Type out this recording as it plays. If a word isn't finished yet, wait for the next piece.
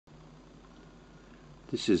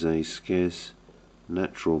This is a scarce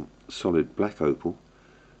natural solid black opal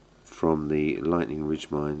from the Lightning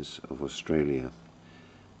Ridge mines of Australia.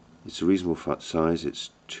 It's a reasonable size, it's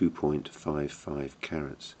 2.55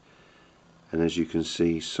 carats, and as you can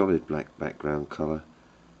see, solid black background colour,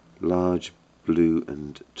 large blue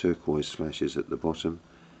and turquoise flashes at the bottom,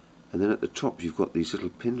 and then at the top you've got these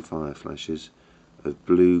little pinfire flashes of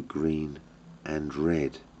blue, green and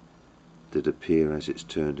red that appear as it's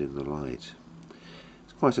turned in the light.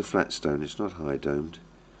 It's quite a flat stone, it's not high domed,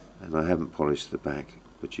 and I haven't polished the back,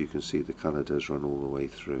 but you can see the colour does run all the way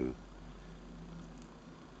through.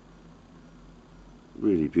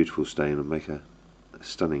 Really beautiful stone, and make a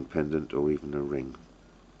stunning pendant or even a ring.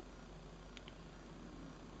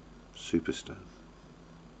 Super stone.